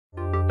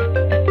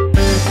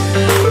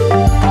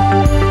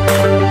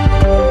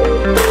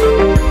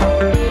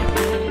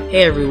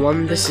Hey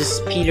everyone, this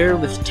is Peter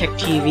with Tech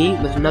TV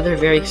with another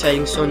very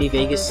exciting Sony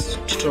Vegas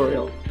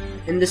tutorial.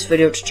 In this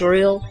video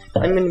tutorial,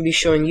 I'm going to be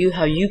showing you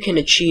how you can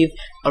achieve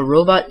a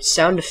robot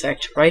sound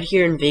effect right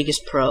here in Vegas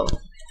Pro.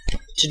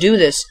 To do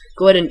this,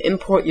 go ahead and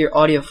import your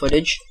audio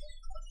footage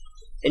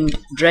and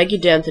drag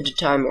it down to the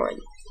timeline.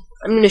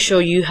 I'm going to show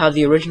you how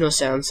the original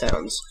sound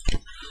sounds.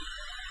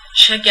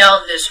 Check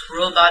out this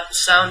robot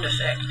sound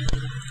effect.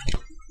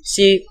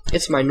 See,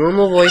 it's my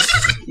normal voice,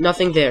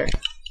 nothing there.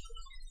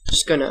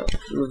 Just gonna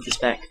move this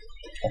back.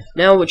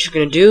 Now what you're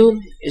gonna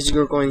do is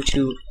you're going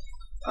to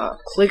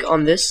click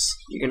on this.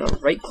 You're gonna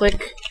right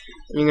click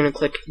and you're gonna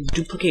click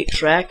duplicate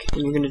track,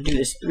 and you're gonna do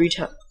this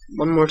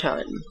one more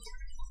time.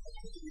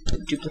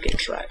 Duplicate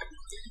track.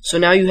 So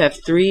now you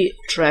have 3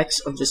 tracks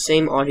of the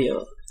same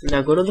audio.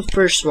 Now go to the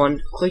first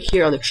one, click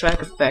here on the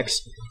track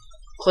effects,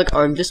 click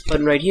on this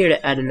button right here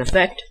to add an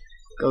effect.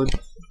 Go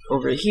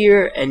over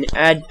here and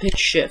add pitch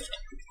shift.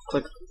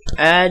 Click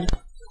add,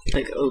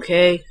 click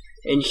OK.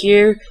 And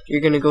here, you're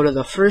going to go to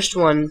the first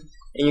one,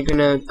 and you're going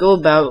to go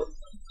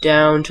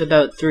down to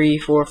about 3,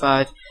 4,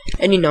 5,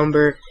 any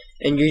number,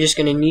 and you're just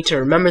going to need to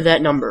remember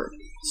that number.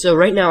 So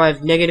right now I have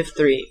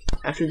 -3.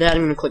 After that,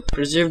 I'm going to click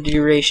preserve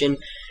duration,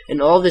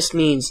 and all this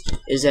means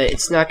is that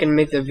it's not going to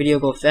make the video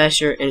go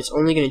faster, and it's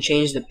only going to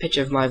change the pitch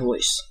of my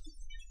voice.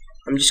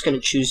 I'm just going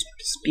to choose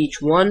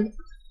speech 1,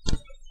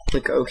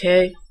 click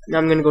OK. Now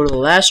I'm going to go to the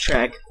last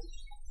track.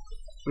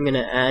 I'm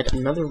going to add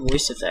another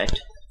voice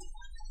effect.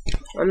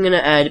 I'm going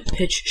to add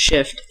pitch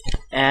shift,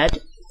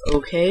 add,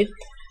 OK.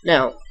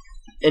 Now,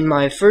 in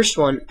my first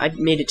one, I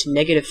made it to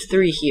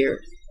 -3 here.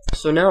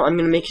 So now I'm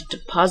going to make it to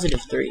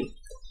 +3.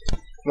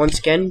 Once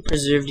again,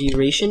 preserve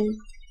duration,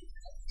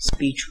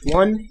 speech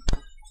 1,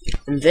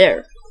 and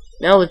there.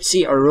 Now let's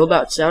see our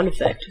robot sound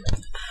effect.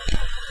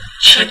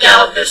 Check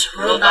out this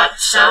robot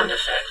sound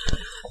effect.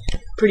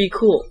 Pretty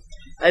cool.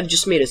 I've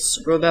just made a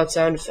robot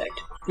sound effect.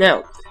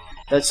 Now,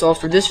 that's all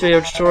for this video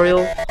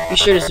tutorial. Be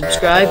sure to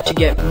subscribe to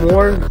get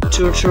more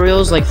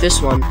tutorials like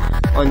this one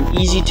on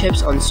easy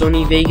tips on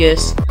Sony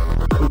Vegas,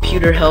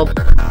 computer help,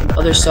 and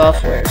other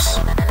softwares.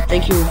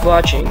 Thank you for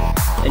watching,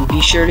 and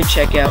be sure to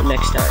check out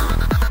next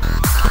time.